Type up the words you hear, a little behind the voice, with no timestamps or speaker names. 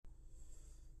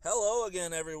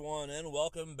again, everyone, and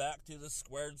welcome back to the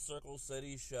Squared Circle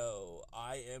City Show.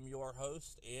 I am your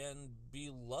host and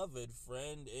beloved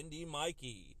friend, Indy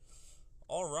Mikey.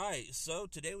 Alright, so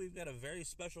today we've got a very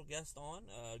special guest on,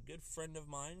 a good friend of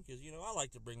mine, because, I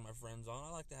like to bring my friends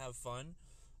on. I like to have fun.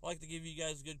 I like to give you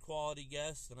guys good quality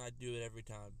guests, and I do it every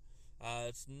time.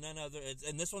 It's none other,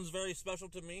 and this one's very special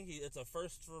to me. It's a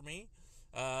first for me.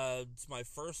 It's my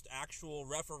first actual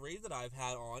referee that I've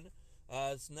had on.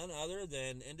 It's none other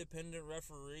than independent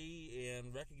referee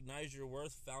and Recognize Your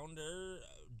Worth founder,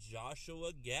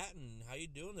 Joshua Gatton. How you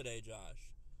doing today, Josh?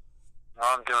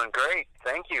 I'm doing great.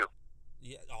 Thank you.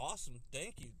 Yeah, awesome.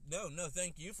 Thank you. No,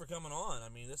 thank you for coming on. I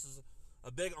mean, this is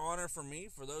a big honor for me.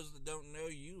 For those that don't know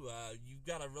you, you've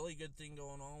got a really good thing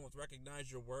going on with Recognize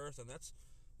Your Worth, and that's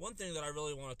one thing that I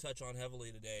really want to touch on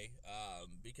heavily today,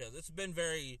 because it's been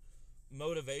very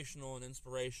motivational and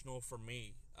inspirational for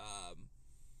me.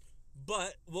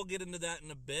 But we'll get into that in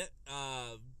a bit.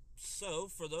 So,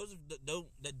 for those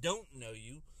that don't know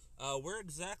you, where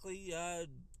exactly,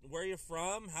 where you're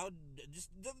from? Just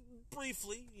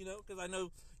briefly, because I know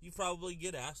you probably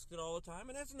get asked it all the time,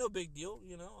 and that's no big deal.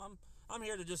 I'm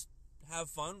here to just have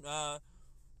fun.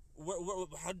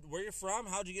 Where you're from?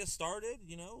 How'd you get started?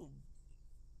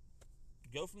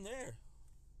 Go from there.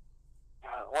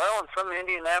 Well, I'm from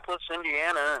Indianapolis,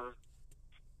 Indiana, and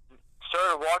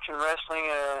started watching wrestling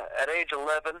at age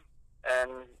 11,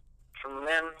 and from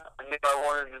then I knew I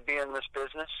wanted to be in this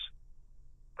business.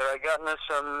 But I got into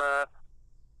some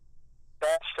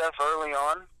bad stuff early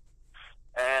on,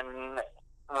 and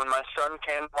when my son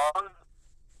came along,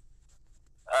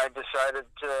 I decided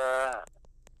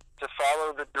to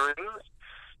follow the dream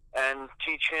and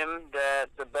teach him that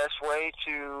the best way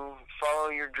to follow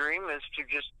your dream is to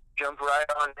just jump right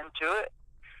on into it.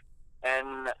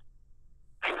 And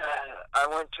I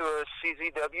went to a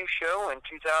CZW show in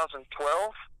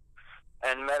 2012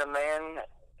 and met a man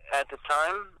at the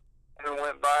time who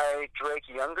went by Drake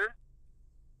Younger.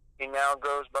 He now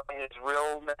goes by his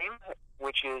real name,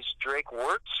 which is Drake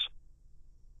Wirtz,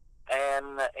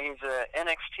 and he's an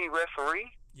NXT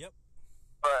referee. Yep.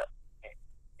 But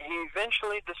he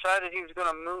eventually decided he was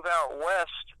going to move out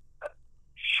west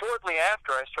shortly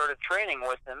after I started training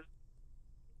with him,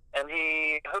 and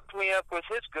he hooked me up with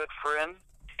his good friend,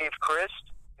 Dave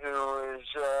Christ, who is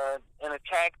in a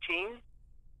tag team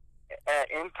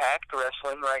at Impact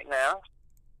Wrestling right now.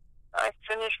 I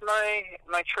finished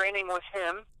my training with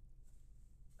him,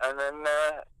 and then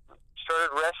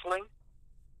started wrestling.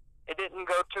 It didn't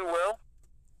go too well,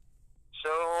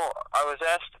 so I was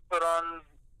asked to put on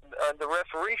the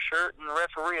referee shirt and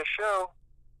referee a show,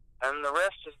 and the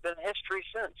rest has been history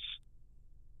since.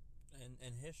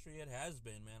 And history it has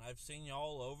been, man. I've seen you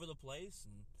all over the place,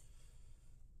 and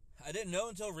I didn't know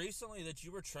until recently that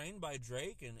you were trained by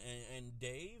Drake and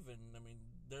Dave, and I mean,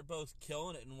 they're both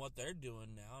killing it in what they're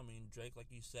doing now. I mean, Drake,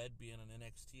 like you said, being an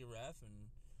NXT ref and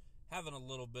having a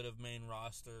little bit of main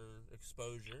roster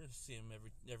exposure, see him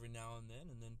every now and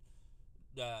then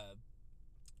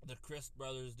the Christ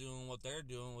brothers doing what they're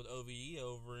doing with OVE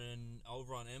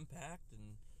over on Impact,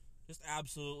 and just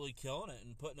absolutely killing it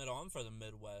and putting it on for the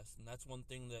Midwest. And that's one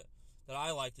thing that I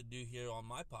like to do here on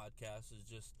my podcast, is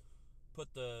just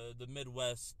put the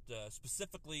Midwest,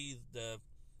 specifically the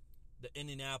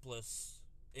Indianapolis,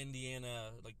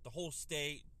 Indiana, like the whole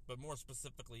state, but more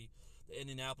specifically the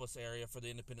Indianapolis area for the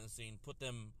independent scene, put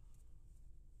them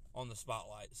on the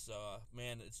spotlight. So,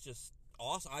 man, it's just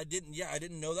awesome. I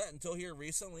didn't know that until here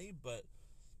recently, but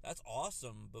that's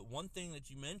awesome. But one thing that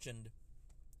you mentioned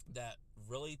that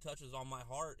really touches on my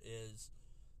heart is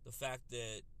the fact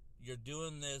that you're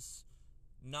doing this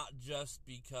not just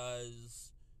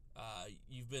because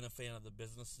you've been a fan of the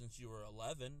business since you were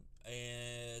 11,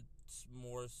 and it's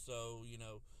more so,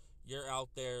 you're out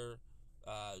there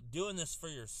doing this for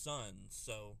your son.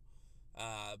 So,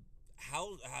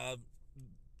 how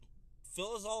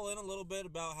fill us all in a little bit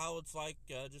about how it's like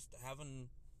just having,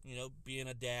 being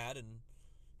a dad and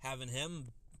having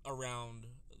him around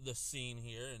the scene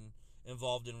here and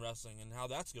involved in wrestling, and how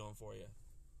that's going for you.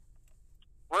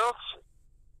 Well,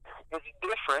 it's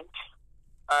different.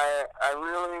 I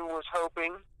really was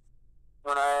hoping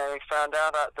when I found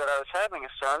out that I was having a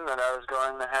son that I was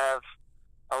going to have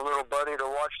a little buddy to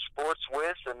watch sports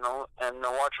with and to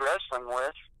watch wrestling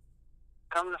with.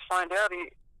 Come to find out,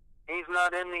 he's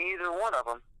not into either one of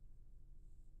them.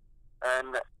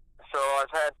 And so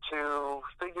I've had to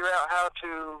figure out how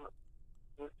to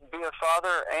be a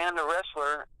father and a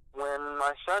wrestler when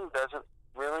my son doesn't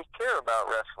really care about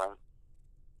wrestling.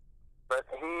 But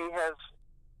he has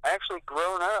actually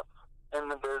grown up in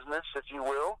the business, if you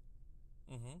will.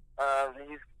 Mm-hmm.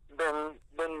 He's been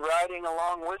riding fighting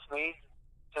along with me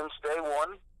since day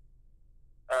one.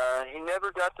 He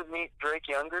never got to meet Drake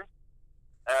Younger.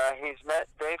 He's met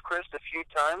Dave Christ a few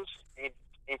times.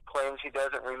 He claims he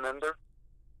doesn't remember.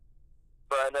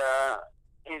 But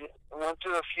he went to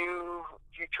a few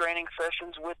training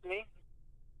sessions with me.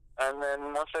 And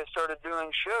then once I started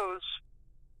doing shows,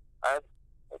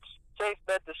 it's safe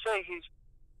bet to say he's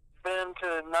been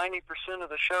to 90% of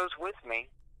the shows with me.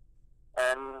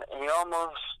 And he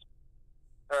almost,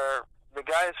 the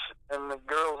guys and the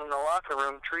girls in the locker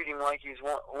room treat him like he's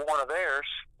one of theirs,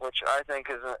 which I think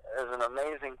is an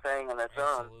amazing thing in its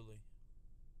own. Absolutely.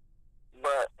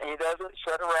 But he doesn't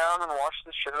sit around and watch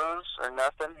the shows or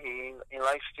nothing. He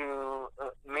likes to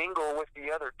mingle with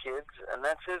the other kids, and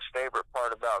that's his favorite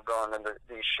part about going to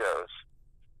these shows.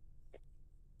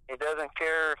 He doesn't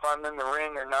care if I'm in the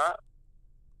ring or not,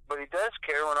 but he does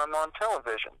care when I'm on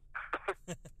television.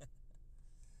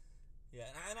 Yeah,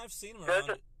 and I've seen him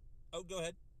around. Oh, go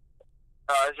ahead.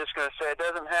 I was just going to say, it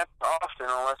doesn't happen often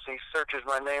unless he searches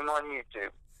my name on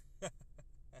YouTube.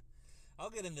 I'll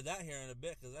get into that here in a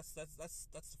bit, because that's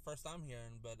the first I'm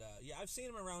hearing. But yeah, I've seen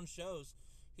him around shows.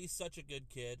 He's such a good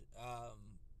kid.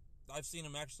 I've seen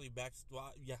him actually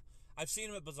I've seen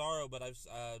him at Bizarro, but I've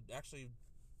actually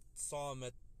saw him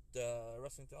at the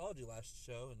Wrestling Theology last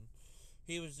show, and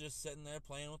he was just sitting there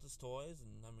playing with his toys.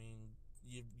 And I mean,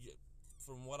 you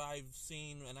from what I've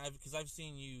seen, and because I've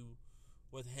seen you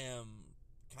with him,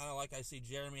 kind of like I see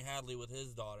Jeremy Hadley with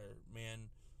his daughter,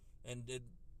 man. And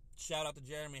shout out to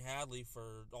Jeremy Hadley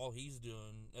for all he's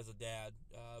doing as a dad.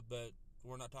 But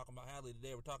we're not talking about Hadley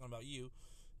today. We're talking about you.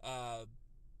 I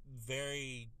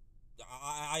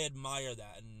admire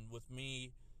that. And with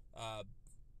me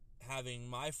having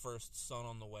my first son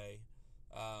on the way,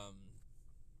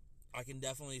 I can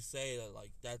definitely say that,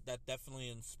 like, that definitely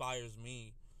inspires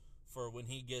me for when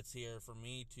he gets here, for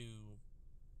me to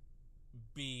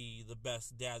be the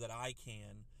best dad that I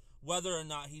can. Whether or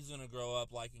not he's going to grow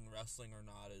up liking wrestling or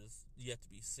not is yet to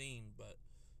be seen, but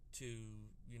to,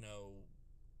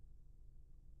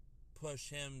 push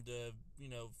him to,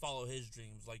 follow his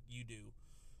dreams like you do,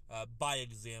 by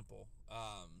example.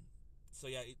 So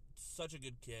yeah, such a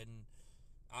good kid,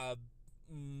 and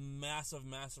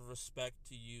massive respect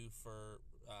to you for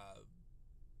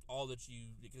all that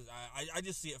you, because I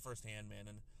just see it firsthand, man,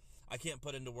 and I can't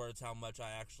put into words how much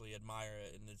I actually admire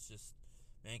it, and it's just,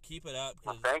 man, keep it up,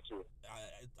 because thank you.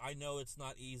 I know it's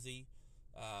not easy,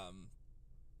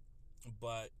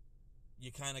 but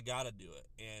you kind of got to do it,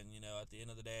 and, at the end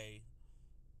of the day,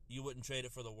 you wouldn't trade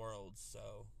it for the world,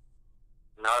 so.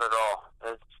 Not at all.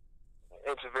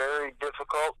 It's very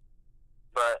difficult,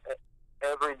 but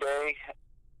every day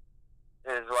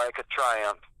is like a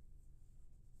triumph.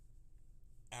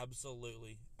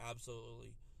 Absolutely.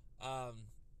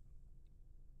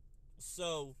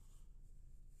 So,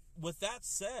 with that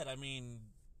said, I mean,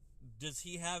 does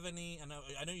he have any? I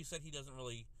know you said he doesn't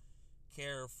really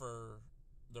care for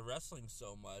the wrestling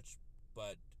so much,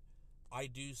 but I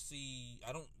do see.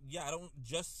 I don't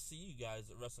just see you guys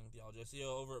at Wrestling Theology. I see you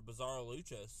over at Bizarro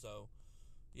Lucha. So,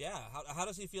 yeah, how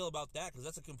does he feel about that? Because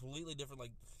that's a completely different,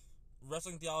 like,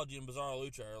 Wrestling Theology and Bizarro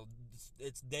Lucha.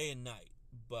 It's day and night,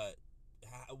 but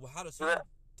how does he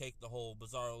take the whole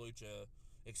Bizarro Lucha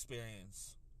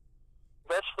experience?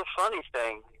 That's the funny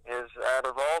thing, is out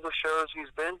of all the shows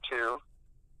he's been to,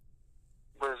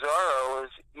 Bizarro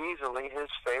is easily his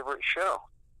favorite show.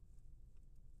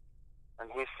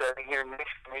 And he's sitting here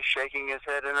next to me shaking his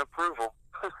head in approval.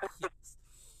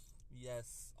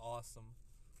 Yes, awesome.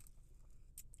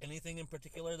 Anything in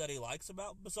particular that he likes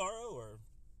about Bizarro, or?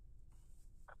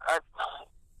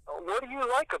 What do you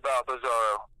like about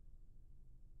Bizarro?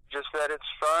 Just that it's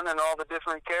fun and all the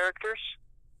different characters?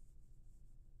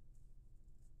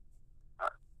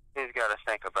 He's got to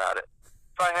think about it.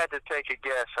 If I had to take a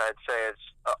guess, I'd say it's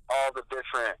all the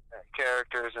different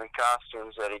characters and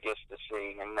costumes that he gets to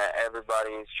see, and that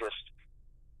everybody is just,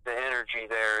 the energy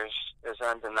there is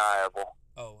undeniable.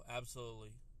 Oh,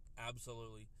 absolutely.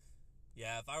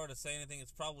 Yeah, if I were to say anything,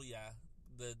 it's probably,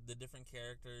 the different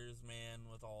characters, man,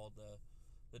 with all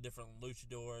the different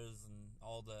luchadors and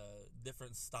all the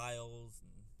different styles,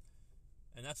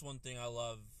 and that's one thing I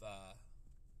love,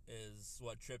 is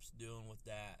what Tripp's doing with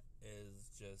that is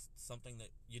just something that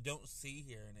you don't see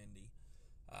here in Indy.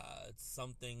 It's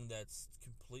something that's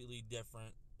completely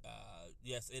different.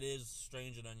 Yes, it is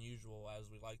strange and unusual, as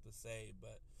we like to say,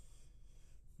 but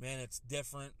man, it's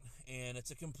different, and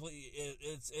it's a complete.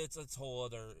 It's its whole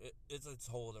other. It's its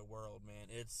whole other world, man.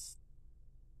 It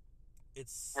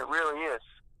really is.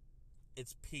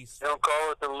 It's peaceful. They don't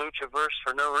call it the Luchaverse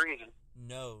for no reason.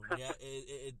 No, yeah,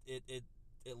 it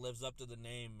it lives up to the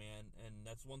name, man. And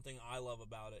that's one thing I love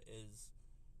about it is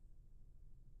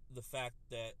the fact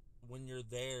that when you're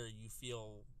there, you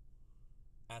feel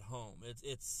at home.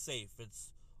 It's safe.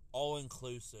 It's all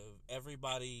inclusive.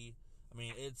 Everybody. I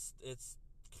mean, it's it's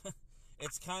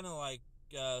kind of like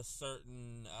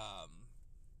certain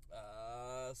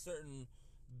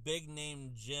big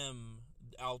name gym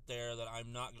out there that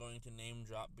I'm not going to name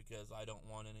drop because I don't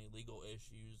want any legal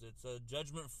issues. It's a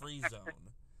judgment-free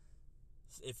zone,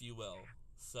 if you will.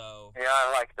 So Yeah,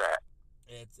 I like that.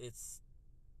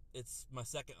 It's my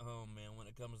second home, man, when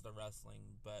it comes to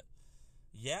wrestling. But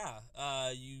yeah,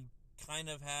 you kind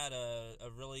of had a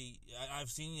really. I've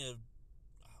seen you.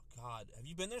 Oh God, have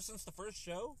you been there since the first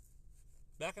show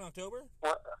back in October?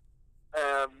 What?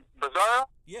 Bizarro?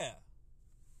 Yeah.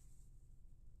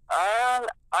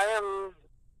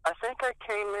 I think I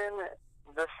came in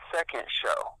the second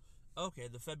show. Okay,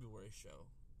 the February show.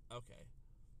 Okay.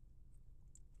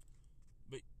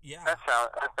 But yeah. That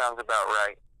sounds about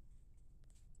right.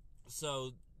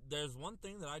 So there's one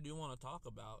thing that I do want to talk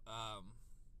about.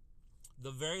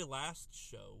 The very last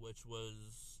show, which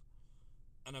was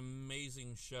an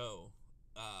amazing show.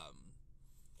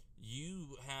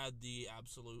 You had the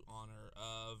absolute honor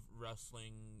of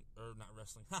refereeing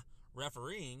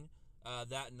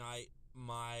that night,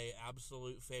 my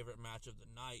absolute favorite match of the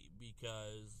night,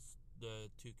 because the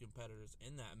two competitors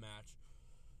in that match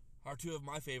are two of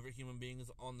my favorite human beings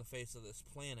on the face of this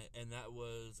planet, and that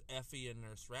was Effie and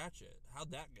Nurse Ratchet.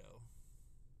 How'd that go?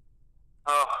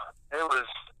 Oh, it was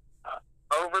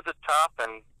over the top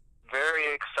and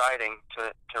very exciting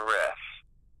to ref.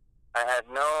 I had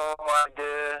no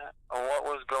idea what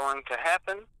was going to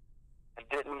happen. I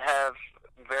didn't have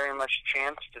very much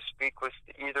chance to speak with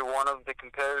either one of the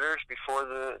competitors before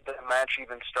the match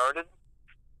even started.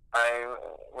 I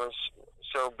was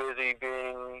so busy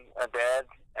being a dad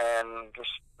and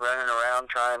just running around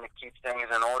trying to keep things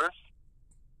in order.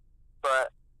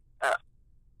 But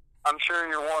I'm sure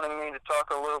you're wanting me to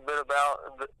talk a little bit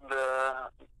about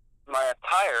my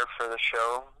attire for the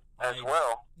show as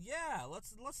well. Yeah,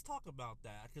 let's talk about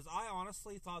that, because I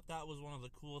honestly thought that was one of the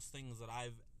coolest things that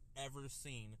I've ever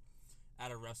seen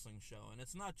at a wrestling show. And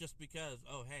it's not just because,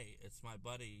 oh, hey, it's my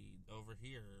buddy over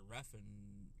here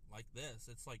reffing like this.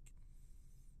 It's like,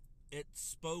 it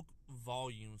spoke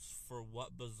volumes for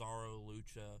what Bizarro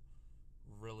Lucha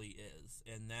really is.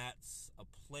 And that's a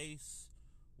place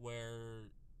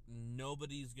where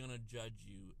nobody's gonna judge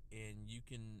you, and you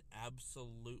can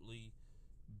absolutely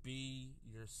be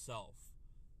yourself.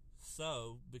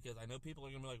 So, because I know people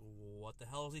are gonna be like, what the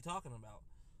hell is he talking about?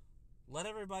 Let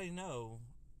everybody know,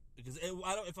 because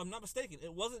if I'm not mistaken,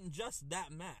 it wasn't just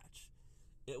that match.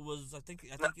 It was, I think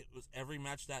it was every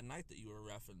match that night that you were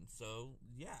reffing. So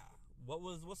yeah,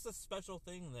 what's the special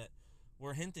thing that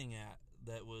we're hinting at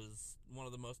that was one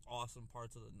of the most awesome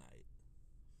parts of the night?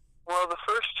 Well, the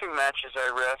first two matches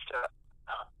I reffed,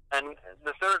 and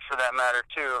the third for that matter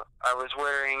too, I was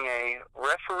wearing a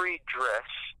referee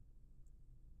dress,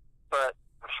 but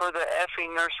for the Effie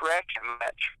Nurse Ratchet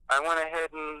match, I went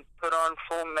ahead and put on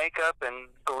full makeup and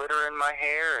glitter in my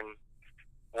hair and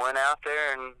went out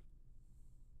there and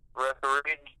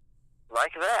refereed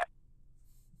like that.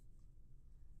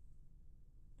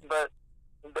 But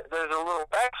there's a little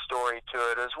backstory to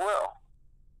it as well.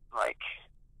 Like,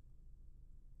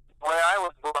 the way I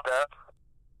was brought up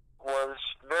was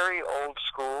very old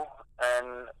school,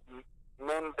 and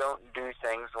men don't do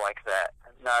things like that,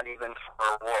 not even for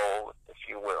a role, if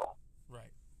you will.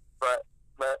 Right. But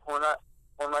when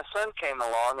my son came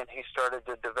along and he started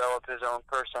to develop his own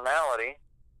personality,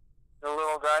 the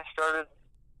little guy started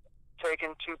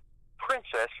taking to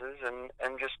princesses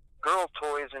and just girl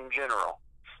toys in general.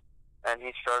 And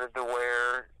he started to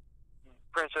wear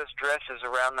princess dresses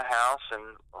around the house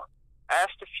and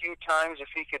asked a few times if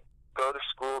he could go to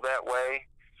school that way.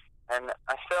 And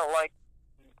I felt like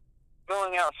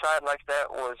going outside like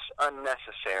that was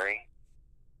unnecessary.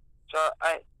 So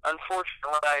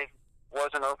unfortunately, I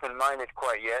wasn't open-minded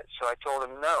quite yet, so I told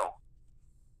him no.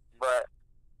 But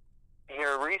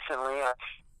here recently, I've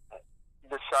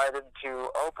decided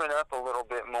to open up a little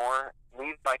bit more,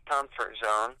 leave my comfort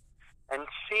zone, and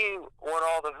see what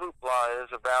all the hoopla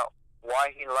is about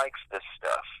why he likes this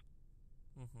stuff.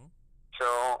 Mm-hmm.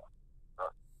 So,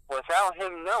 without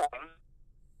him knowing,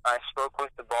 I spoke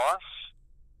with the boss,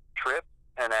 Tripp,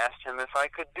 and asked him if I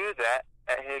could do that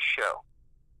at his show.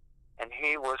 And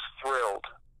he was thrilled.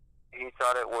 He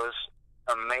thought it was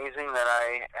amazing that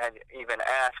I had even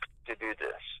asked to do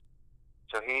this.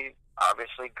 So he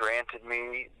obviously granted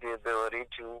me the ability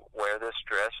to wear this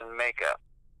dress and makeup.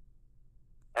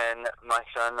 And my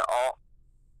son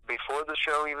before the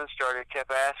show even started,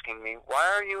 kept asking me, "Why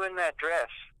are you in that dress?"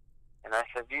 And I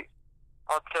said,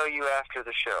 "I'll tell you after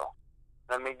the show.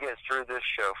 Let me get through this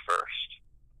show first."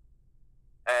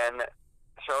 And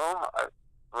so I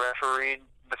refereed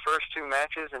the first two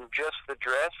matches in just the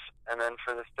dress, and then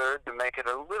for the third, to make it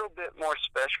a little bit more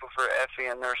special for Effie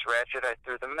and Nurse Ratched, I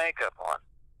threw the makeup on.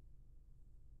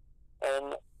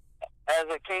 And as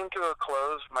it came to a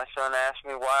close, my son asked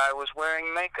me why I was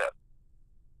wearing makeup.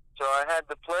 So I had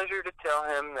the pleasure to tell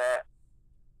him that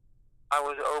I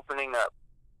was opening up,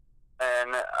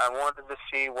 and I wanted to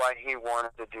see why he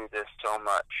wanted to do this so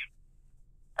much.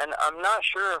 And I'm not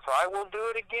sure if I will do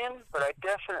it again, but I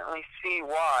definitely see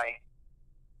why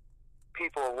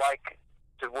people like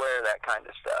to wear that kind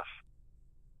of stuff.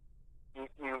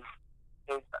 You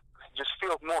just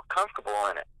feel more comfortable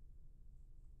in it.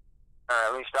 Or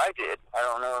at least I did. I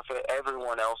don't know if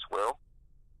everyone else will.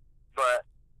 But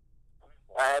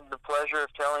I had the pleasure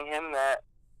of telling him that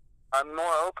I'm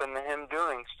more open to him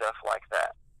doing stuff like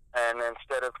that. And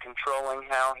instead of controlling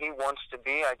how he wants to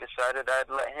be, I decided I'd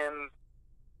let him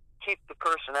keep the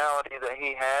personality that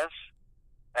he has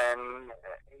and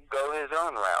go his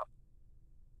own route.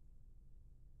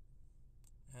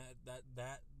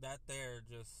 That there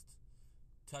just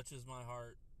touches my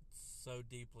heart so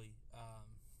deeply.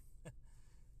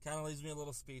 Kind of leaves me a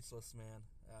little speechless, man.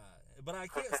 But I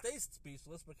can't stay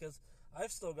speechless because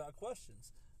I've still got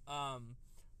questions.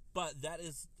 But that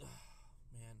is,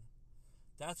 man,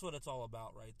 that's what it's all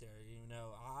about right there. You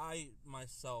know, I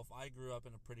grew up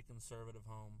in a pretty conservative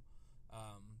home,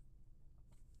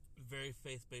 very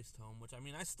faith-based home, which, I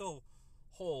mean, I still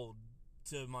hold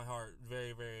to my heart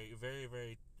very, very, very,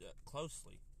 very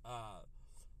closely.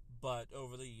 But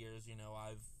over the years, you know,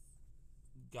 I've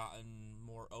gotten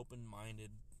more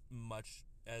open-minded, much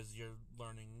as you're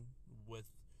learning with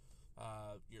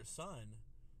your son,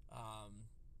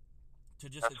 to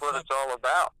just That's what it's all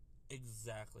about.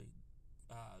 Exactly.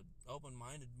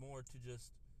 Open-minded more to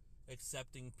just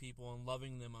accepting people and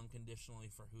loving them unconditionally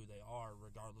for who they are,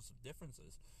 regardless of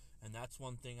differences. And that's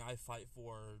one thing I fight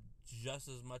for just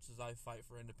as much as I fight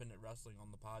for independent wrestling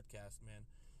on the podcast, man.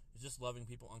 It's just loving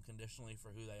people unconditionally for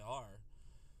who they are.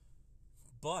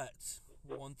 But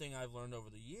one thing I've learned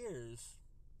over the years,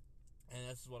 and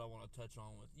this is what I want to touch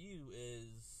on with you,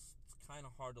 is it's kind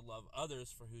of hard to love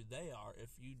others for who they are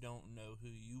if you don't know who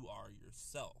you are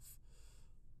yourself.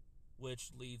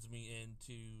 Which leads me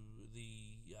into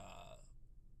the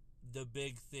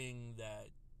big thing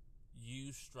that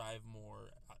you strive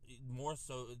more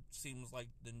so it seems like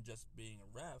than just being a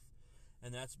ref,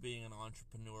 and that's being an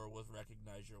entrepreneur with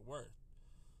Recognize Your Worth.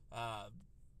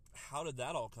 How did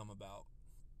that all come about?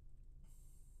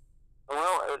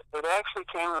 Well, it actually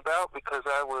came about because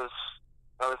I was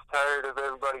tired of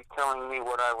everybody telling me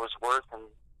what I was worth and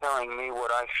telling me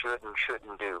what I should and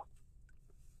shouldn't do.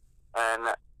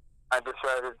 And I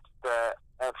decided that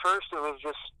at first it was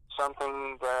just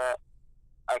something that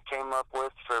I came up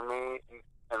with for me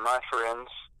and my friends,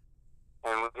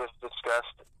 and we just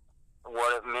discussed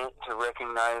what it meant to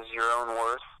recognize your own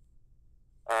worth.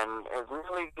 And it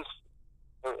really just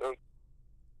it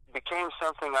became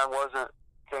something I wasn't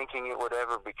thinking it would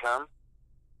ever become.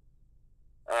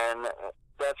 And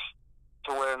that's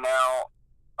to where now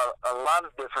a lot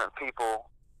of different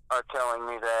people are telling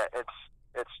me that it's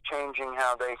changing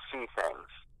how they see things,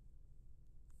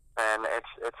 and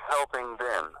it's helping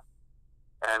them.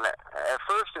 And at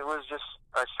first it was just,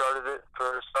 I started it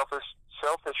for a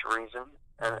selfish reason,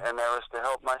 and that was to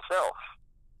help myself.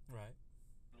 Right.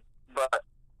 But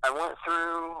I went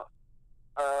through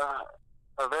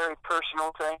a very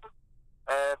personal thing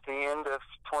at the end of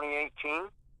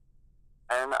 2018,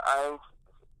 and I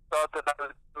thought that I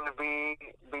was going to be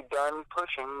done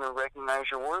pushing the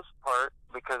Recognize Your Worth part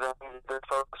because I needed to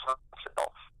focus on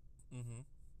myself. Mm-hmm.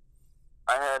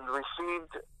 I had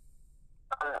received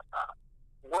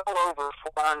well over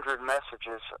 400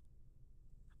 messages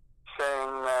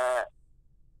saying that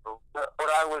what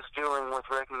I was doing with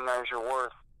Recognize Your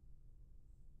Worth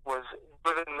was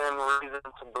giving them reason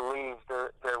to believe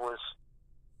that there was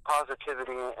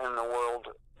positivity in the world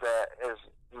that is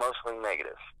mostly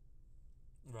negative.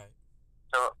 Right.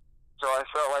 So I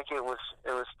felt like it was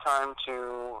time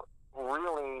to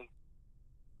really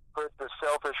put the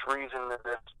selfish reason that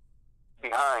it's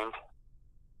behind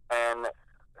and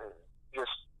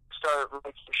just start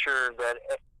making sure that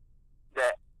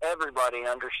everybody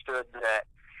understood that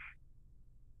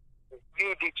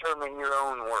you determine your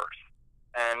own worth,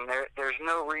 and there's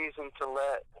no reason to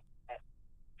let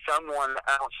someone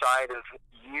outside of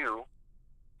you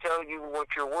tell you what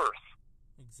you're worth.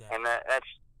 Exactly. And that's,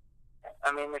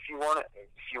 I mean, if you want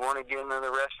to get into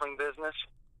the wrestling business,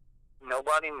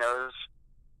 nobody knows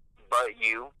but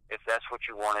you if that's what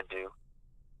you want to do.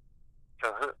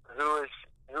 So who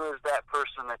is that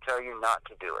person to tell you not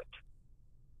to do it?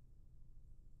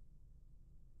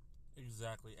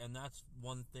 Exactly, and that's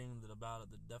one thing that about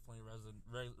it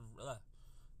that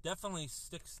definitely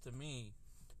sticks to me,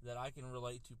 that I can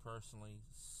relate to personally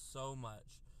so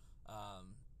much,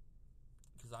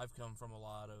 because I've come from a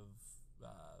lot of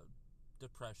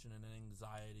depression and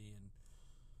anxiety and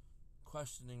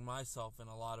questioning myself in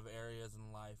a lot of areas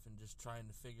in life, and just trying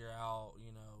to figure out,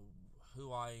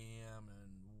 who I am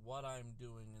and what I'm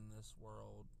doing in this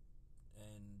world,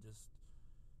 and just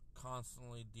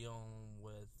constantly dealing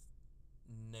with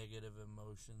negative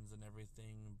emotions and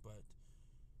everything. But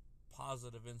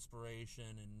positive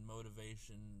inspiration and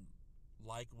motivation,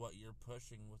 like what you're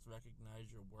pushing with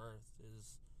Recognize Your Worth,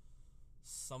 is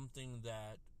something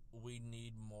that we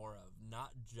need more of,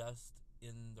 not just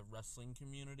in the wrestling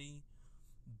community,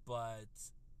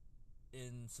 but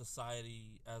in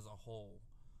society as a whole.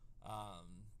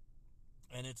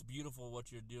 And it's beautiful what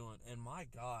you're doing. And my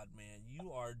God, man,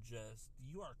 you are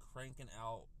cranking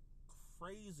out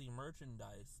crazy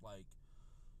merchandise. Like,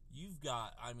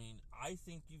 I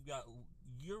think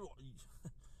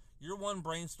you're one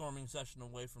brainstorming session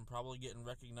away from probably getting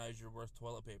Recognize Your Worth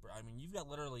toilet paper. I mean, you've got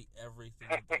literally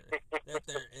everything that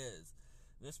there is.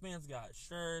 This man's got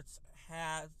shirts,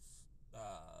 hats,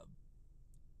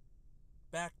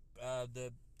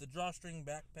 the drawstring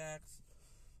backpacks,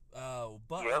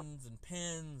 buttons and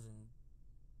pins and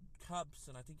cups,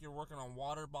 and I think you're working on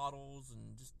water bottles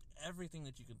and just everything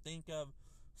that you can think of.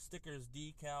 Stickers,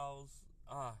 decals,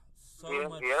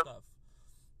 much stuff.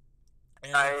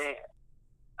 And I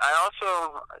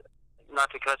also, not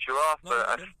to cut you off, but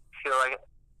I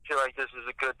feel like this is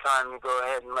a good time to go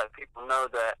ahead and let people know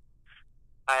that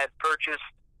I had purchased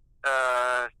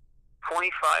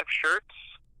 25 shirts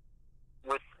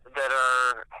that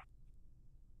are,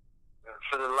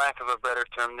 for the lack of a better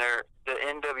term, they're the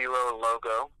NWO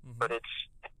logo, but it's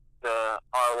the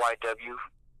RYW,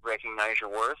 Recognize Your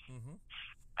Worth.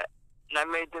 And I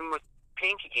made them with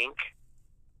pink ink.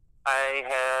 I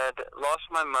had lost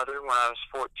my mother when I was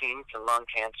 14 to lung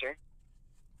cancer,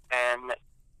 and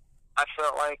I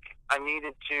felt like I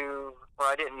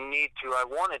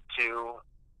wanted to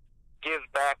give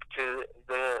back to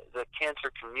the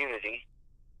cancer community,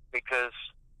 because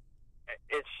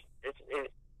it's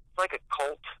like a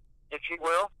cult, if you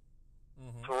will,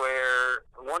 to where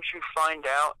once you find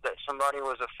out that somebody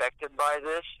was affected by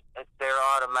this, they're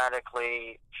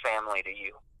automatically family to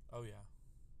you. Oh, yeah.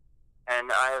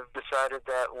 And I have decided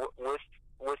that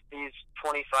with these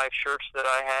 25 shirts that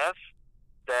I have,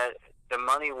 that the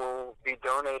money will be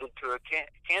donated to a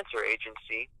cancer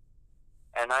agency.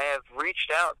 And I have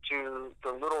reached out to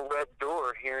the Little Red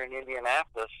Door here in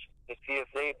Indianapolis to see if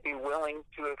they'd be willing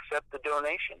to accept the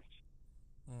donations.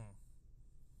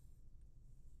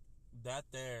 That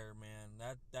there,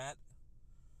 man,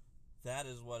 that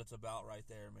is what it's about right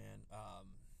there, man.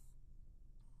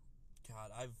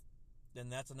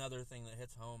 And that's another thing that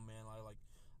hits home, man.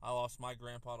 I lost my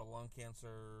grandpa to lung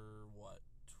cancer,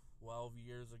 12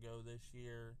 years ago this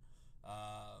year.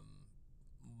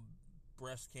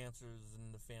 Breast cancer is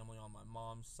in the family on my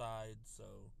mom's side,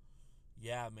 so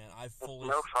yeah, man, I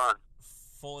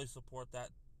fully support that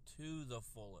to the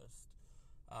fullest.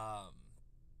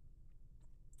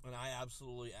 And I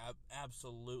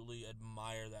absolutely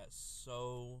admire that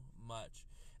so much.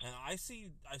 And I see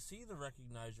the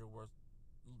Recognize Your Worth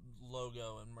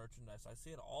logo and merchandise. I see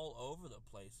it all over the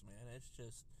place, man.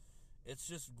 It's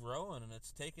just growing, and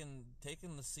it's taking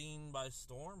the scene by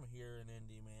storm here in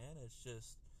Indy, man.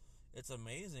 It's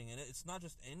amazing. And it's not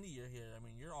just Indy you're here. I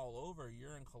mean, you're all over.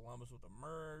 You're in Columbus with the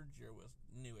Merge, you're with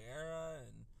New Era,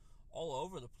 and all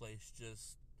over the place,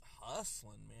 just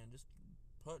hustling, man. Just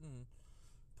putting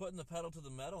the pedal to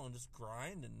the metal and just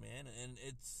grinding, man. And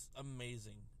it's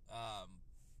amazing.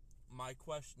 My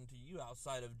question to you,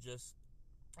 outside of just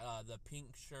the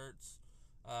pink shirts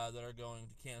that are going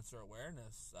to cancer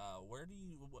awareness,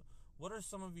 what are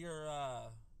some of your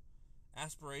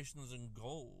aspirations and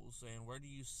goals, and where do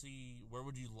you see but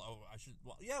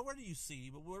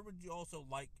where would you also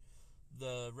like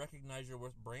the Recognize Your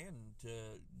Worth brand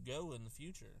to go in the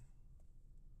future?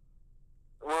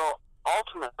 Well,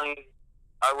 ultimately,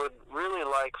 I would really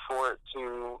like for it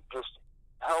to just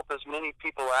help as many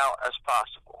people out as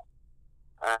possible.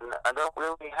 And I don't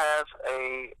really have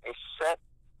a set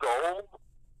goal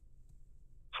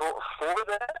for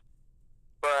that,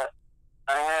 but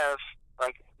I have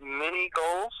many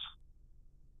goals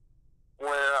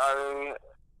where I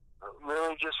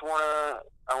really just want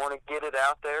to get it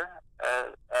out there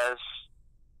as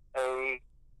a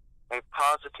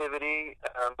positivity,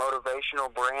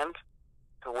 motivational brand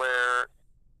to where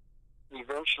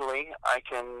eventually I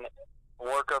can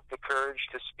work up the courage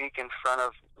to speak in front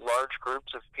of large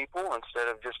groups of people instead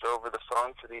of just over the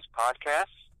phone for these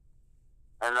podcasts.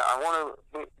 And I want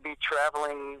to be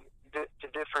traveling to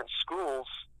different schools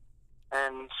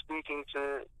and speaking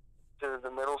to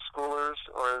the middle schoolers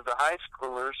or the high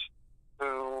schoolers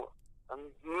who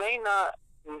may not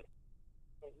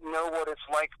know what it's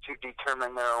like to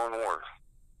determine their own worth,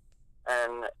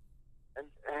 and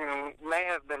who may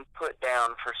have been put down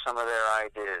for some of their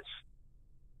ideas.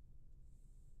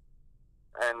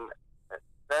 And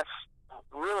that's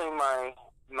really my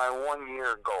 1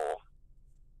 year goal.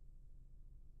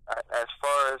 As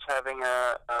far as having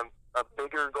a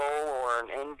bigger goal or an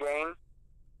end game,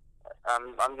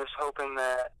 I'm just hoping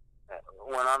that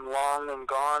when I'm long and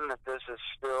gone, that this is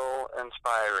still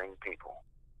inspiring people.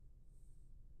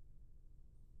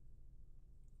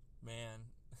 Man,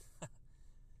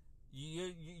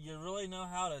 you really know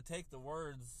how to take the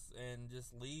words and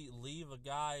just leave a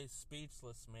guy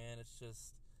speechless, man. It's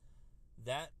just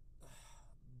that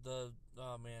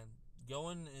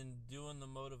going and doing the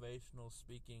motivational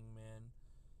speaking, man.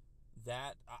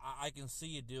 That I can see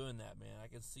you doing that, man. I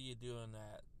can see you doing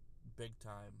that big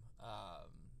time.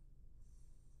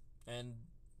 And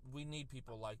we need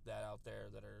people like that out there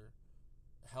that are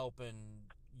helping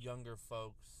younger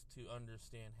folks to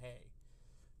understand, hey,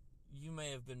 you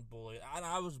may have been bullied.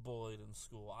 I was bullied in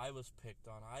school. I was picked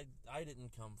on. I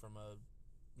didn't come from a,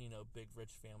 big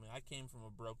rich family. I came from a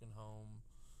broken home,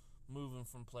 moving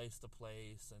from place to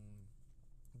place and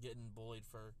getting bullied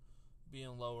for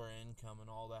being lower income and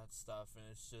all that stuff. And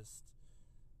it's just,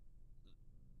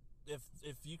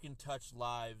 if you can touch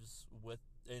lives with,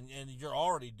 and you're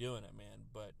already doing it, man,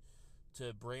 but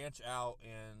to branch out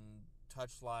and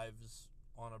touch lives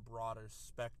on a broader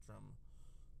spectrum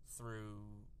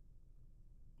through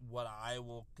what I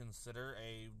will consider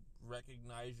a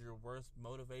Recognize Your Worth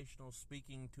motivational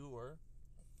speaking tour.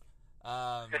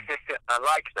 I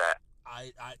like that.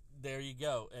 I there you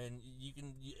go, and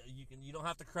you don't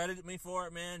have to credit me for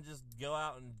it, man. Just go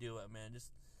out and do it, man.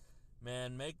 Just,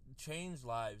 man, change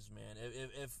lives, man.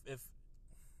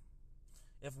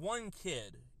 If one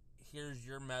kid hears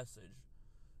your message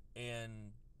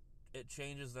and it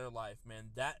changes their life,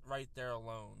 man, that right there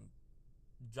alone,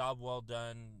 job well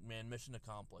done, man, mission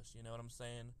accomplished. You know what I'm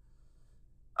saying?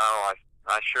 Oh,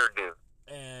 I sure do.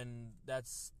 And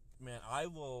that's, man, I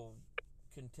will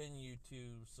continue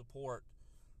to support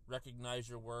Recognize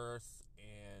Your Worth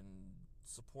and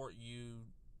support you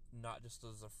not just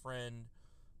as a friend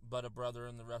but a brother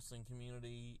in the wrestling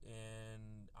community,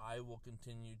 and I will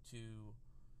continue to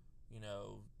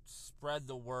spread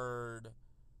the word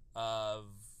of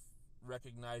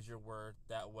Recognize Your Worth.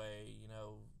 That way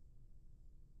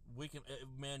we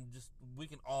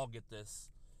can all get this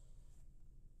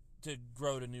to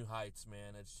grow to new heights,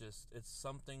 man. It's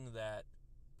something that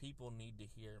people need to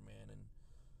hear, man, and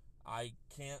I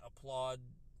can't applaud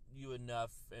you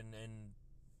enough, and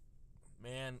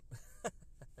man,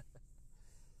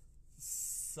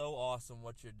 so awesome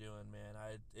what you're doing, man.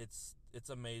 It's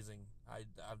amazing.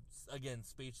 I'm again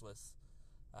speechless.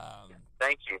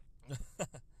 Thank you. I'm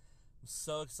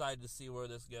so excited to see where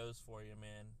this goes for you,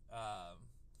 man.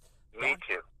 Me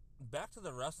too. Back to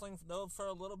the wrestling though for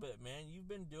a little bit, man. You've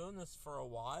been doing this for a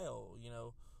while.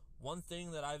 One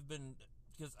thing that I've been,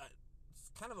 because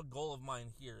it's kind of a goal of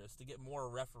mine here, is to get more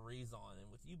referees on. And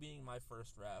with you being my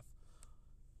first ref,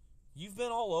 you've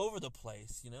been all over the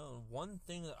place, And one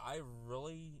thing that I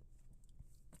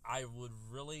would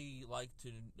really like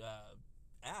to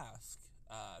ask,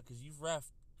 because you've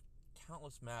reffed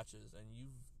countless matches and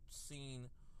you've seen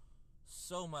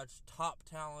so much top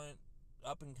talent,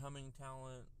 up and coming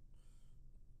talent,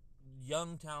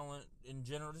 young talent in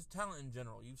general, just talent in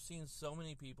general. You've seen so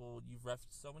many people, you've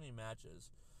reffed so many matches.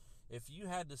 If you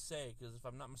had to say, because if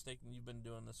I'm not mistaken, you've been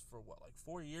doing this for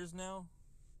 4 years now?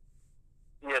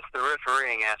 Yes, the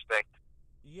refereeing aspect.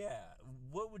 Yeah.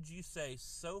 What would you say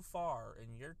so far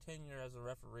in your tenure as a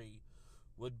referee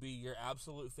would be your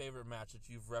absolute favorite match that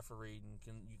you've refereed and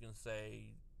you can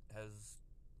say has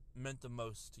meant the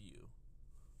most to you?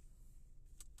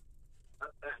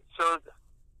 So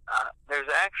there's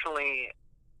actually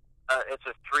it's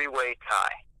a 3-way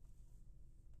tie,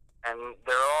 and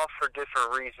they're all for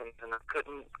different reasons, and I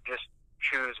couldn't just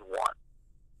choose one.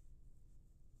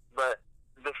 But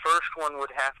the first one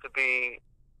would have to be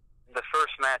the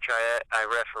first match I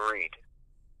refereed,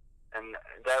 and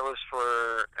that was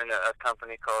for a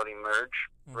company called Emerge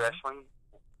Wrestling,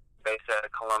 based out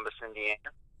of Columbus,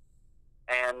 Indiana.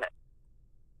 And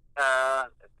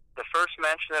the first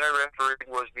match that I refereed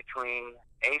was between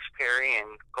Ace Perry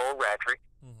and Cole Radrick.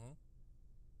 Mm-hmm.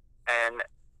 And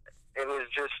it was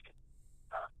just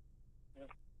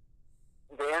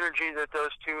the energy that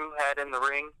those two had in the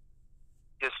ring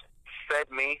just fed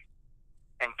me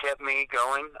and kept me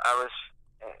going.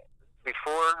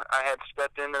 Before I had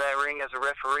stepped into that ring as a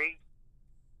referee,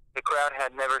 the crowd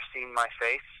had never seen my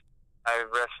face. I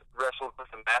wrestled with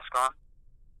a mask on.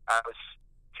 I was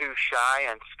too shy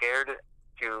and scared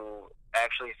to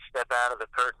actually step out of the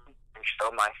curtain and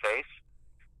show my face.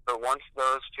 But once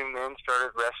those two men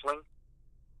started wrestling,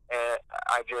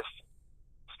 I just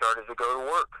started to go to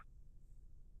work.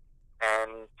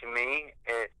 And to me,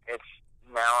 it's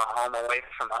now a home away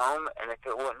from home. And if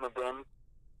it wouldn't have been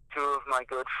two of my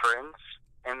good friends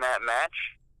in that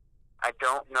match, I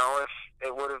don't know if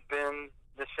it would have been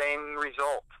the same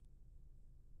result.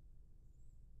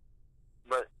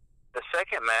 But the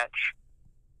second match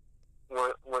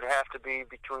would have to be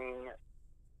between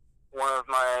one of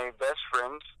my best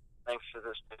friends, thanks to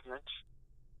this business,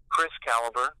 Chris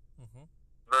Caliber, mm-hmm.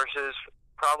 versus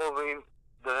probably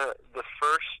the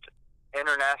first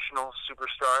international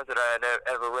superstar that I had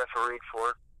ever refereed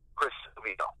for, Chris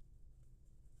Silvio.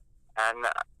 And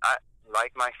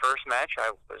like my first match,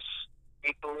 I was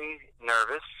equally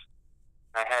nervous.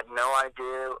 I had no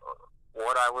idea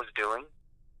what I was doing.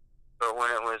 But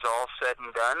when it was all said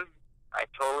and done, I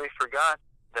totally forgot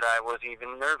that I was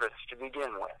even nervous to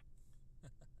begin with.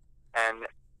 And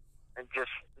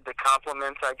just the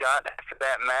compliments I got after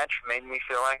that match made me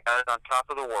feel like I was on top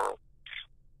of the world.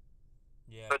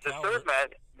 Yeah, but the third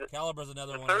match... Caliber's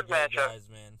another one of the great guys,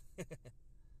 man.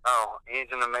 Oh, he's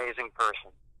an amazing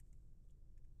person.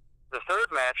 The third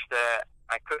match that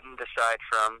I couldn't decide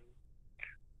from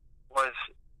was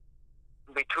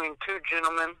between two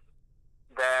gentlemen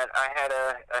that I had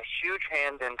a huge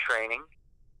hand in training.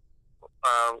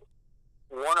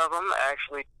 One of them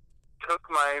actually took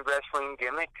my wrestling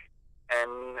gimmick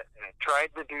and tried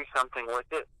to do something with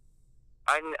it.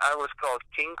 I was called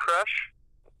King Crush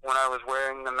when I was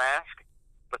wearing the mask,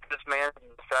 but this man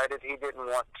decided he didn't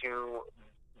want to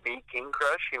be King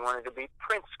Crush. He wanted to be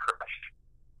Prince Crush.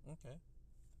 Okay.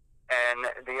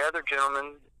 And the other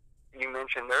gentleman you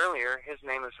mentioned earlier, his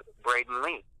name is Braden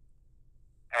Lee.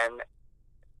 And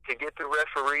to get the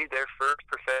referee their first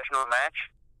professional match,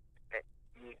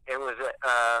 it was,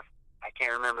 I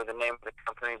can't remember the name of the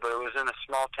company, but it was in a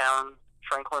small town,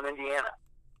 Franklin, Indiana.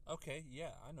 Okay,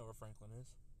 yeah, I know where Franklin is.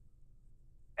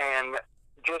 And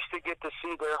just to get to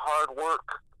see their hard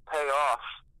work pay off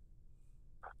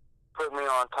put me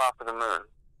on top of the moon.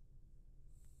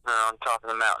 Or on top of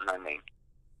the mountain, I mean.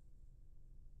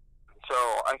 So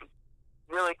I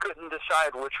really couldn't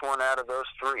decide which one out of those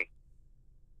three.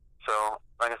 So,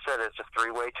 like I said, it's a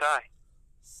three-way tie.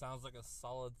 Sounds like a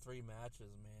solid 3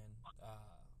 matches, man.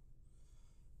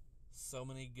 So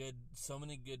many good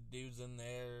dudes in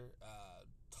there,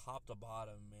 top to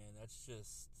bottom, man. That's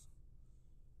just,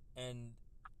 and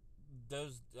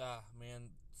those, man,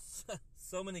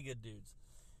 so many good dudes.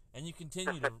 And you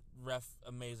continue to ref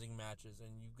amazing matches,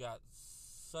 and you've got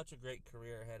such a great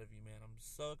career ahead of you, man. I'm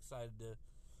so excited to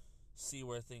see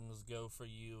where things go for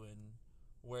you and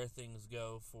where things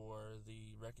go for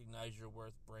the Recognize Your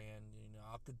Worth brand. You know,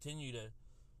 I'll continue to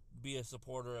be a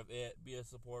supporter of it, be a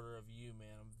supporter of you,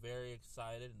 man. I'm very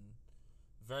excited and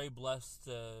very blessed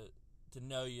to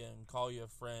know you and call you a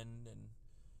friend, and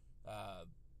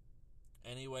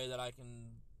any way that I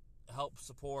can help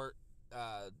support,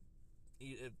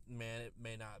 it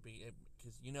may not be,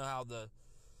 because you know how the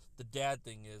dad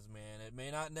thing is, man. It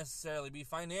may not necessarily be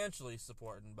financially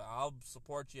supporting, but I'll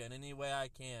support you in any way I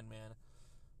can, man.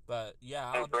 But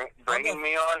yeah, bringing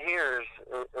me on here is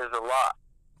a lot.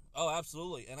 Oh,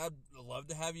 absolutely, and I'd love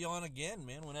to have you on again,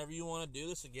 man. Whenever you want to do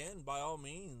this again, by all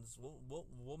means,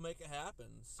 we'll make it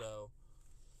happen. So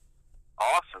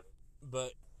awesome.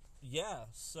 But yeah,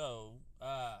 so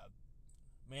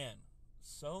man,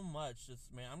 so much.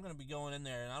 Man, I'm gonna be going in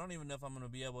there, and I don't even know if I'm gonna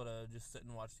be able to just sit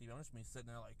and watch TV. I'm just gonna be sitting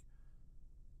there like,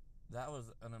 that was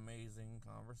an amazing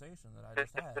conversation that I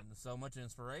just had, and so much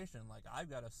inspiration. Like, I've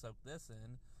got to soak this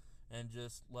in and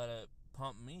just let it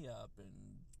pump me up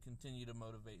and continue to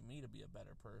motivate me to be a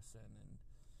better person, and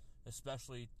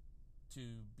especially to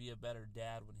be a better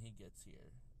dad when he gets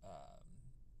here.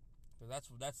 Because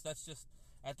that's just,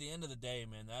 at the end of the day,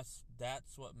 man, that's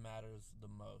what matters the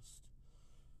most.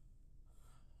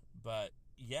 But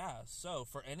yeah, so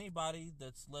for anybody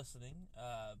that's listening,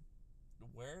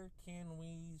 where can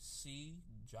we see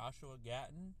Joshua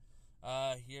Gatton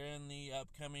here in the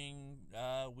upcoming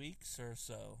weeks or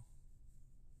so?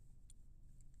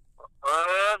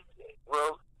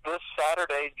 Well, this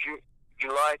Saturday,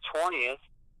 July 20th,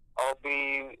 I'll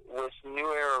be with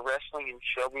New Era Wrestling in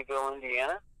Shelbyville,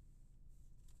 Indiana.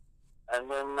 And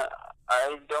then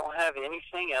I don't have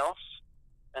anything else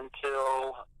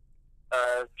until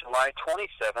July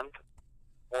 27th,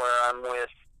 where I'm with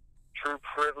True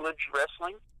Privilege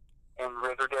Wrestling in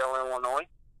Riverdale, Illinois.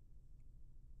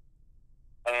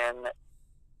 And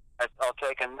I'll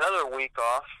take another week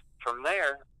off from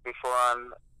there before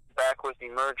I'm back with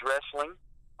Emerge Wrestling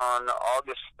on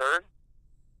August 3rd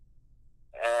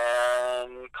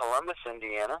in Columbus,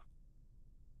 Indiana.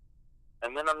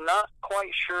 And then I'm not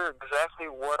quite sure exactly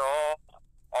what all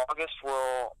August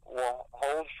will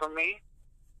hold for me.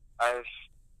 I've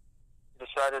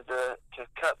decided to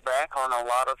cut back on a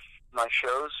lot of my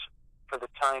shows for the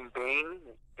time being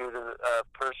due to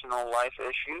personal life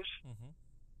issues. Mm-hmm.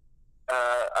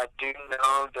 I do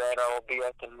know that I'll be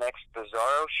at the next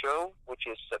Bizarro show, which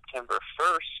is September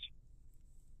 1st.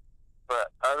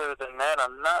 But other than that,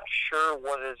 I'm not sure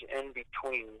what is in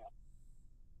between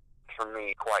for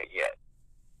me quite yet.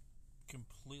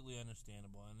 Completely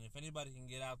understandable. And if anybody can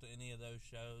get out to any of those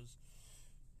shows,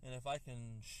 and if I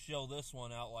can shill this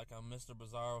one out like I'm Mr.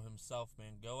 Bizarro himself,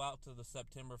 man, go out to the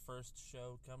September 1st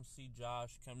show. Come see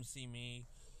Josh. Come see me.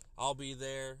 I'll be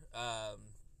there.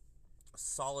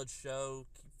 Solid show.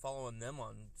 Keep following them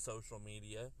on social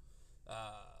media.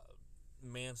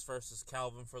 Mance versus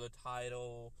Calvin for the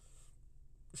title.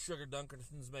 Sugar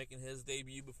Dunkerson's making his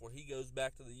debut before he goes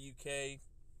back to the UK.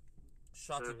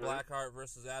 Shotzi Blackheart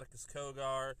versus Atticus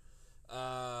Kogar.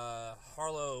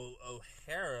 Harlow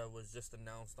O'Hara was just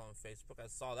announced on Facebook. I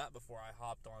saw that before I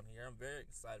hopped on here. I'm very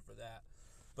excited for that.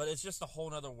 But it's just a whole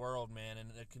nother world, man.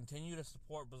 And continue to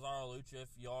support Bizarro Lucha if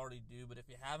you already do. But if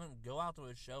you haven't, go out to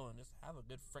a show and just have a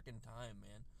good freaking time,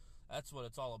 man. That's what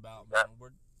it's all about, man.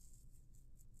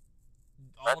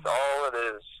 That's all it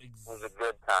is. It's a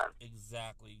good time.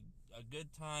 Exactly. A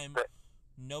good time.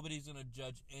 Nobody's going to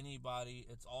judge anybody.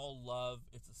 It's all love.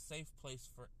 It's a safe place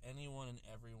for anyone and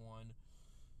everyone.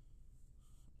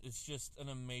 It's just an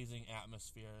amazing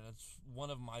atmosphere, and it's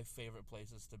one of my favorite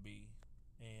places to be.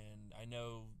 And I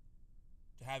know,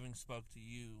 having spoke to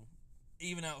you,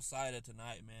 even outside of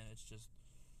tonight, man, it's just,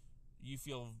 you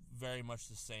feel very much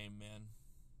the same, man.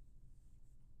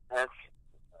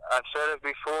 I've said it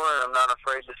before, and I'm not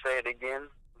afraid to say it again.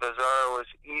 Bizarro is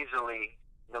easily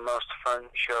the most fun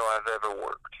show I've ever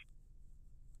worked.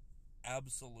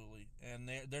 Absolutely. And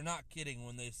they're not kidding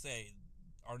when they say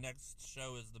our next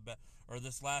show is the best, or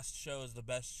this last show is the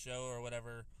best show, or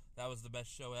whatever. That was the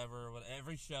best show ever.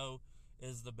 Every show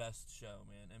is the best show,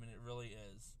 man. I mean, it really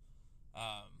is.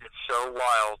 It's so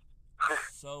wild.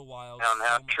 So wild. And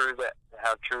how true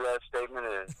that statement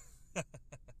is.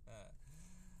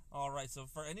 All right, so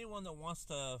for anyone that wants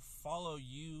to follow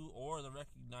you or the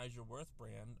Recognize Your Worth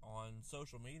brand on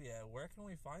social media, where can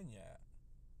we find you at?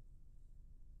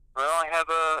 Well, I have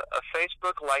a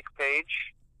Facebook like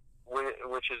page,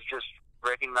 which is just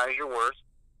Recognize Your Worth.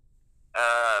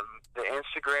 The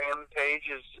Instagram page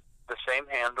is the same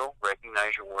handle,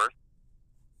 Recognize Your Worth.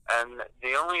 And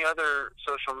the only other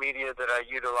social media that I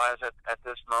utilize at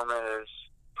this moment is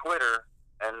Twitter,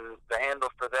 and the handle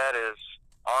for that is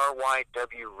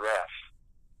RYWREF.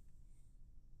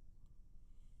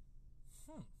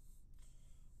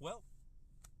 Well,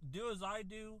 do as I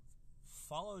do.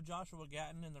 Follow Joshua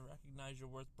Gatton and the Recognize Your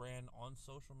Worth brand on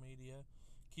social media.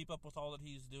 Keep up with all that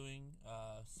he's doing.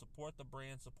 Support the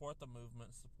brand. Support the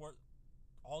movement. Support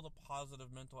all the positive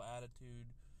mental attitude,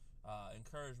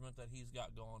 encouragement that he's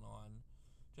got going on.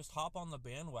 Just hop on the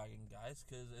bandwagon, guys,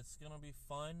 because it's going to be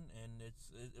fun, and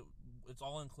it's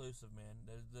all-inclusive,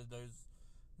 man. There's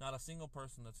not a single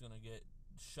person that's going to get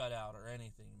shut out or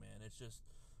anything, man. It's just,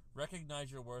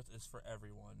 Recognize Your Worth is for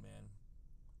everyone, man.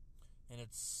 And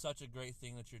it's such a great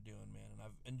thing that you're doing, man. And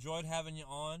I've enjoyed having you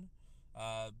on.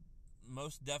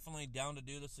 Most definitely down to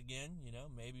do this again. You know,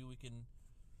 maybe we can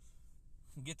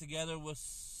get together with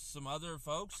some other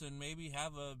folks and maybe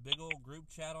have a big old group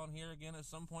chat on here again at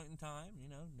some point in time. You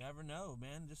know, never know,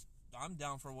 man. Just, I'm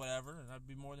down for whatever, and I'd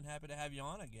be more than happy to have you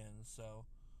on again. So,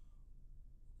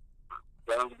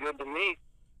 sounds good to me.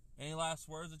 Any last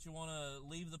words that you want to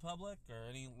leave the public, or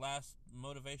any last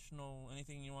motivational,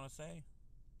 anything you want to say?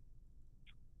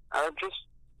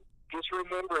 Just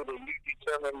remember that you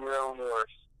determine your own worth.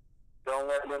 Don't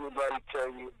let anybody tell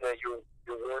you that you're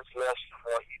worth less than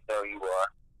what you know you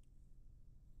are.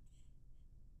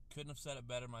 Couldn't have said it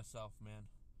better myself, man.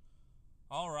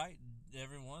 All right,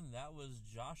 everyone, that was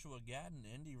Joshua Gatton,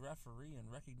 indie referee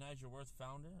and Recognize Your Worth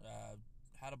founder.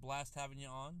 Had a blast having you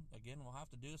on. Again, we'll have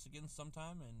to do this again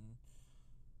sometime, and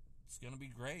it's going to be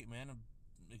great, man. I'm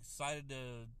excited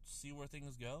to see where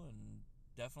things go, and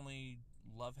definitely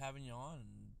love having you on,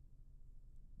 and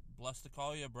blessed to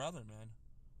call you a brother, man.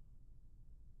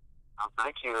 Well,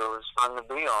 thank you. It was fun to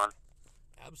be on.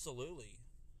 Absolutely.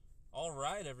 All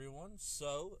right, everyone.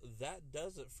 So that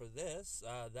does it for this.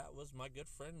 That was my good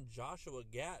friend Joshua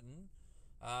Gatton.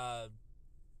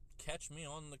 Catch me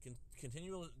on the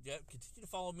continue to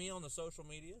follow me on the social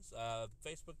medias.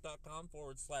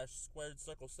 Facebook.com/Squared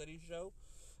Circle City Show.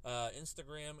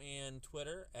 Instagram and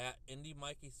Twitter at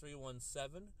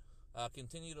IndyMikey317.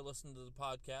 Continue to listen to the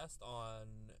podcast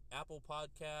on Apple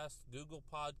Podcast, Google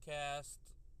Podcast,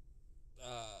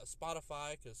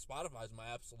 Spotify, because Spotify is my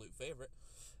absolute favorite.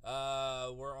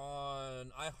 We're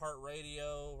on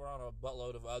iHeartRadio. We're on a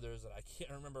buttload of others that I can't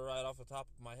remember right off the top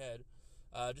of my head.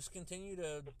 Just continue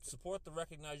to support the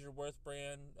Recognize Your Worth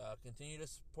brand. Continue to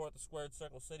support the Squared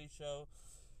Circle City Show.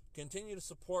 Continue to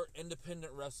support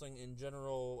independent wrestling in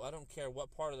general. I don't care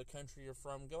what part of the country you're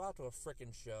from. Go out to a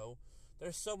frickin' show.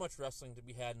 There's so much wrestling to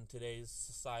be had in today's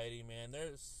society, man.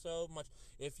 There's so much.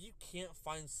 If you can't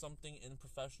find something in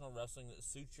professional wrestling that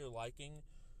suits your liking,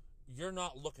 you're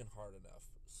not looking hard enough.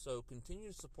 So continue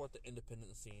to support the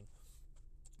independent scene.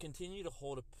 Continue to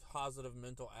hold a positive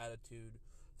mental attitude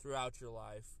throughout your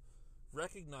life.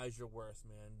 Recognize your worth,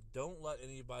 man. Don't let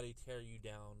anybody tear you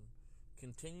down.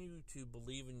 Continue to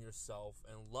believe in yourself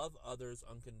and love others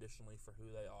unconditionally for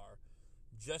who they are.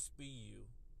 Just be you.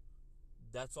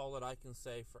 That's all that I can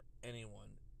say for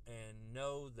anyone. And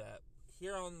know that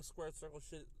here on the Squared Circle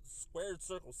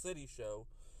City Show,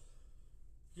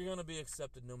 you're going to be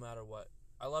accepted no matter what.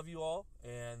 I love you all,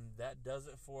 and that does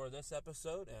it for this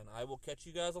episode, and I will catch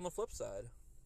you guys on the flip side.